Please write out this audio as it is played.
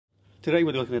Today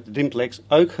we're looking at the Dimplex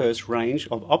Oakhurst range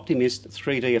of Optimyst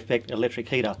 3D effect electric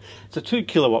heater. It's a 2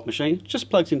 kilowatt machine, just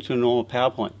plugs into a normal power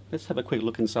point. Let's have a quick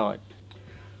look inside.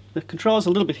 The control is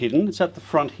a little bit hidden, it's at the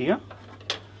front here.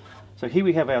 So here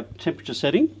we have our temperature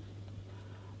setting.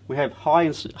 We have high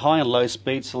and low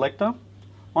speed selector,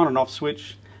 on and off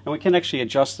switch, and we can actually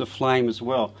adjust the flame as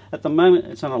well. At the moment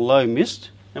it's on a low mist,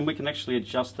 and we can actually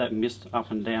adjust that mist up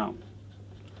and down.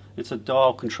 It's a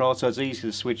dial control, so it's easy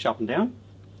to switch up and down.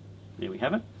 There we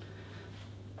have it.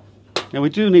 Now we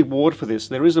do need water for this.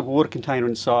 There is a water container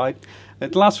inside.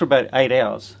 It lasts for about 8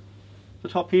 hours. The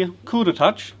top here, cool to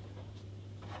touch.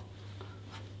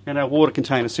 And our water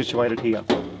container is situated here.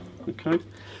 Okay.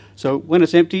 So when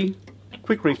it's empty,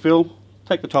 quick refill,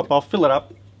 take the top off, fill it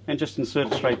up, and just insert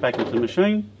it straight back into the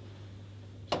machine.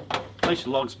 Place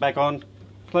your logs back on,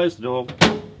 close the door,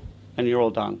 and you're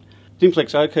all done.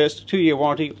 Dimplex Oakhurst, 2-year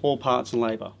warranty, all parts and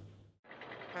labour.